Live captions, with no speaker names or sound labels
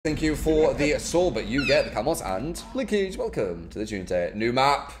Thank you for the soul, but you get the Camos and Lickage. Welcome to the Junte. New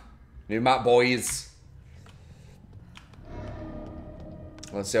map, boys.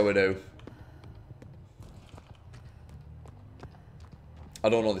 Let's see how we do. I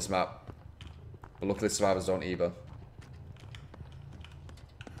don't know this map, but luckily survivors don't either.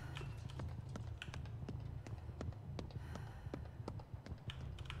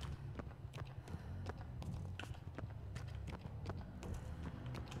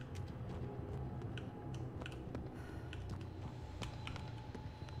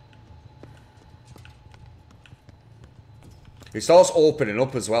 It starts opening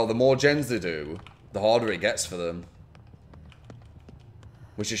up as well. The more gens they do, the harder it gets for them.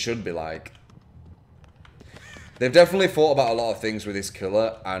 Which it should be like. They've definitely thought about a lot of things with this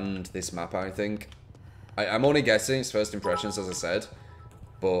killer and this map, I think. I'm only guessing, it's first impressions, as I said.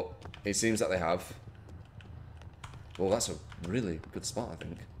 But it seems that they have. Well, that's a really good spot, I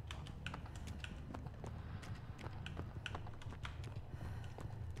think.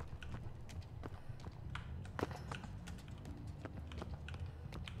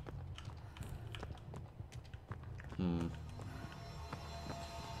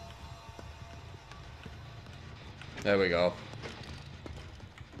 There we go.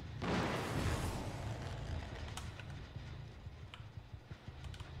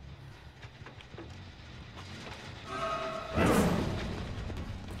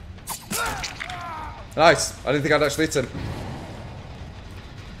 Nice. I didn't think I'd actually hit him.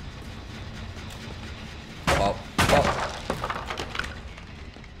 Pop, pop.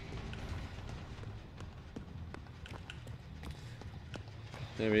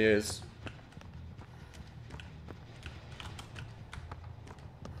 There he is.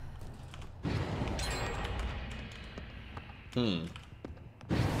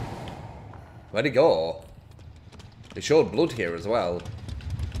 Where'd he go? They showed blood here as well.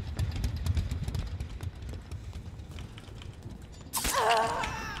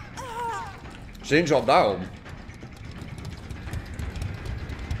 She didn't drop down.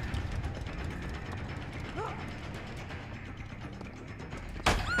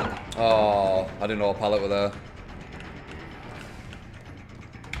 Oh, I didn't know a pallet were there.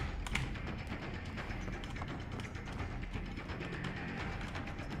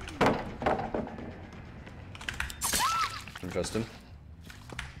 Interesting.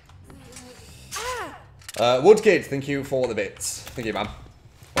 Woodkid, thank you for the bits. Thank you, man.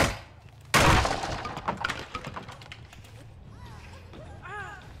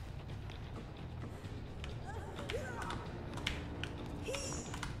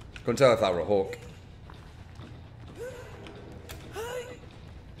 Couldn't tell if that were a hook.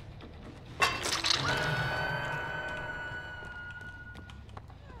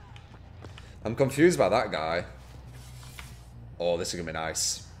 I'm confused by that guy. Oh, this is gonna be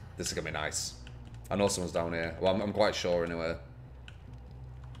nice. This is gonna be nice. I know someone's down here. Well, I'm quite sure anyway.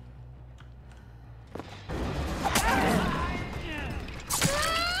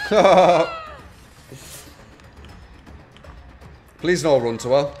 Please no run to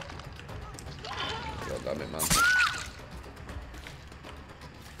her. God damn it, man.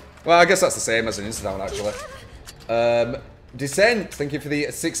 Well, I guess that's the same as an insta-down, actually. Descent, thank you for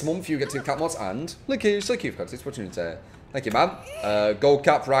the 6 month. You get 2 cat mods and Lickage, thank you for this opportunity. Thank you, man. Gold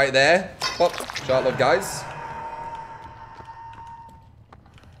cap right there. Pop. Shout love, guys.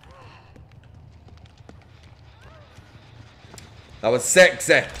 That was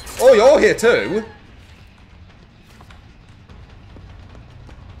sexy. Oh, you're here too?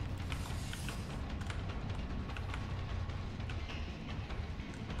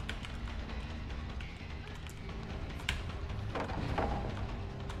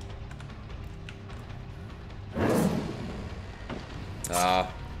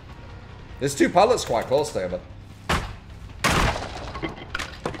 There's 2 pallets quite close together.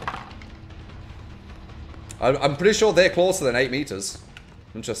 I'm pretty sure they're closer than 8 meters.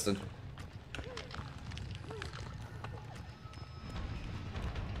 Interesting.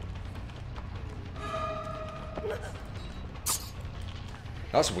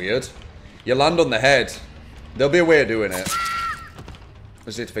 That's weird. You land on the head. There'll be a way of doing it.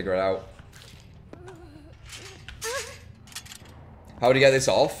 Just need to figure it out. How do you get this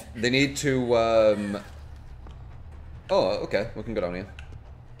off? They need to, Oh, okay. We can go down here.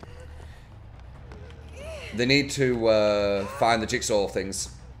 They need to, find the jigsaw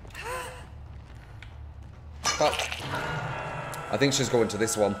things. Oh. I think she's going to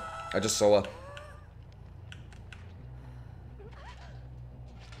this one. I just saw her.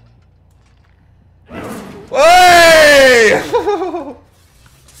 Hey!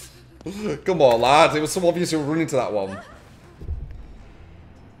 Come on, lad. It was so obvious you were running to that one.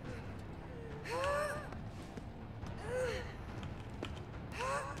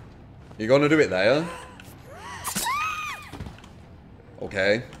 You're gonna do it there?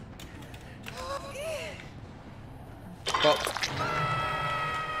 Okay.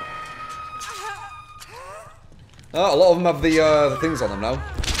 Oh, a lot of them have the things on them now.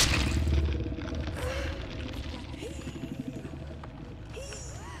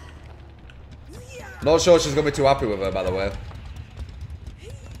 Not sure she's gonna be too happy with her, by the way.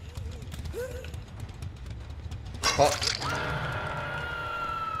 Pop.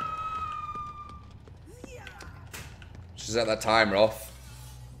 She's at that timer off.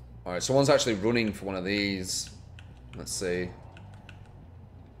 Alright, someone's actually running for one of these. Let's see.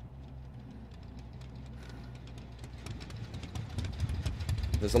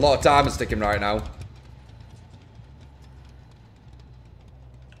 There's a lot of timers ticking right now.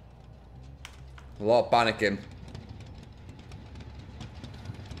 A lot of panicking.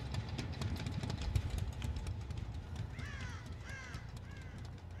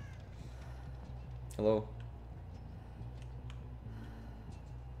 Hello?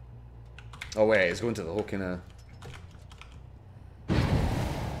 Oh wait, it's going to the hook in her.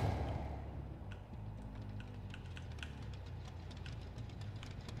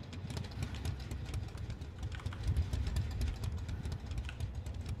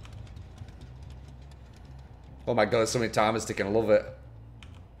 Oh my god, there's so many timers ticking, I love it.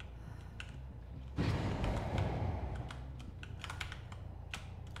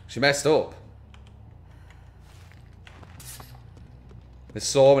 She messed up. There's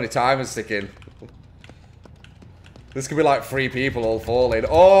so many timers ticking. This could be like 3 people all falling.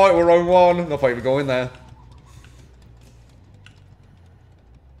 Oh, we're wrong one. No point even going there.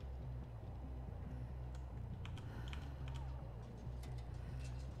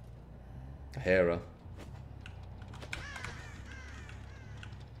 I hear her.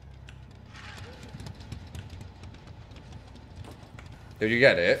 Did you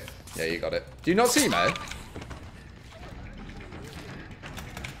get it? Yeah, you got it. Do you not see me?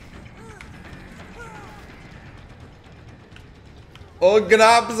 Open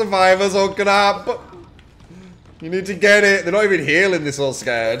up, survivors, open up! You need to get it. They're not even healing, they're so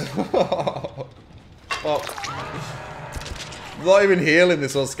scared. Oh. They're not even healing, they're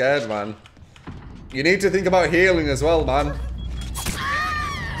so scared, man. You need to think about healing as well, man.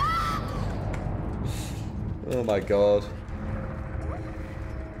 Oh my god.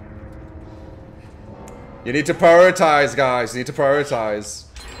 You need to prioritize, guys. You need to prioritize.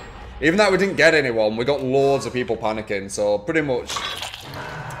 Even though we didn't get anyone, we got loads of people panicking, so pretty much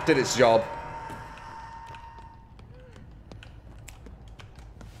did its job.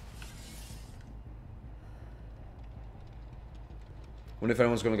 Wonder if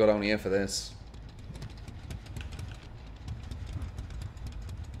anyone's gonna go down here for this.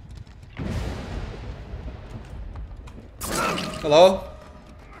 Hello?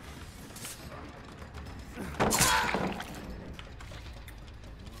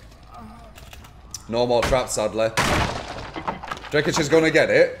 No more traps, sadly. Do you reckon she's gonna get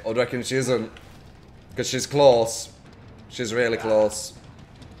it? Or do you reckon she isn't? Because she's close. She's really close.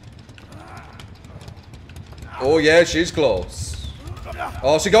 Oh yeah, she's close.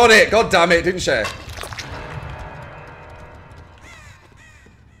 Oh, she got it! God damn it, didn't she? I've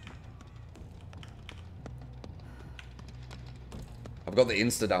got the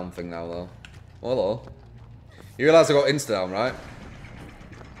insta-down thing now, though. Oh, hello. You realise I got insta-down, right?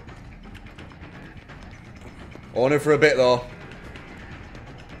 Only for a bit, though.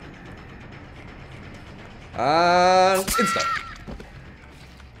 And insta.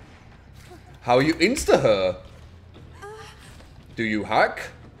 How you insta her? Do you hack?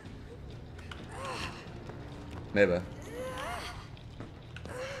 Maybe.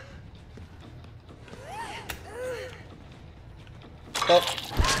 Oh.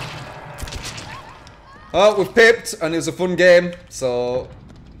 Oh, we've pipped, and it was a fun game, so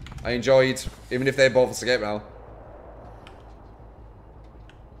I enjoyed, even if they both escape now.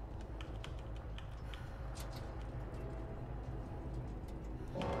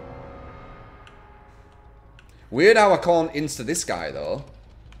 Weird how I can't insta this guy, though.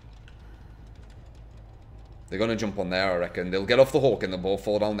 They're gonna jump on there, I reckon. They'll get off the hook and they'll both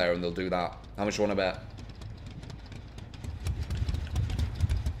fall down there and they'll do that. How much you wanna bet?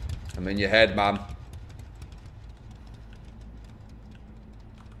 I'm in your head, man.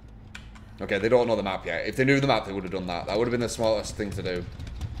 Okay, they don't know the map yet. If they knew the map, they would have done that. That would have been the smartest thing to do.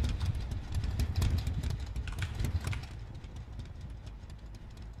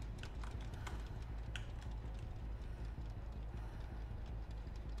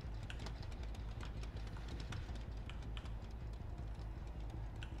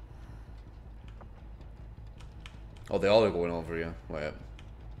 Oh, they all are going over here. Wait.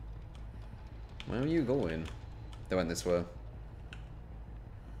 Where are you going? They went this way.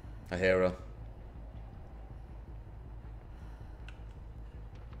 I hear her.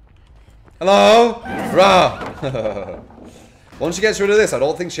 Hello? Rah! Once she gets rid of this, I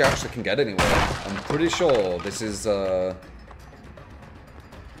don't think she actually can get anywhere. I'm pretty sure this is,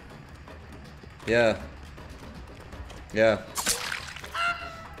 yeah. Yeah.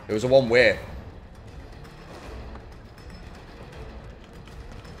 It was a one-way.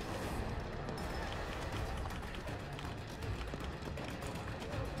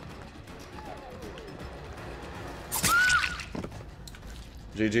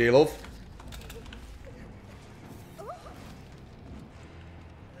 GG, love.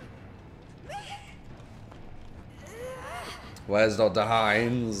 Where's Dr.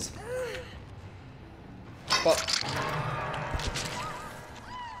 Hines? But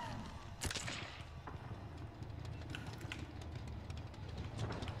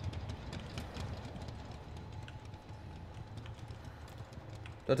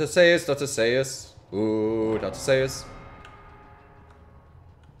Dr. Sayus, Dr. Sayus. Ooh, Dr. Sayus.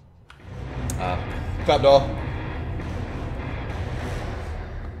 Trapdoor.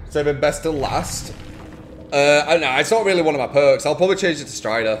 Saving best till last. I don't know, it's not really one of my perks. I'll probably change it to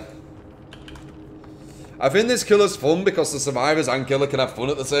Strider. I think this killer's fun because the survivors and killer can have fun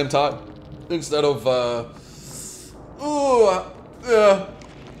at the same time. Instead of, yeah.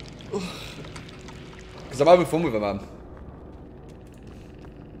 Because I'm having fun with it, man.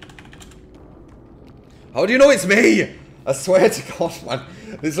 How do you know it's me? I swear to God, man.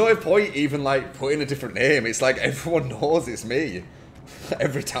 There's no point even, like, putting a different name. It's like everyone knows it's me.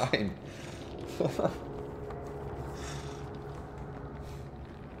 Every time.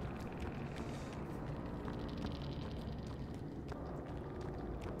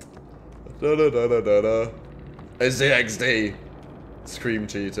 Da da da da da da. It's the XD. Scream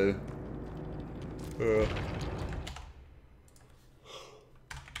cheater.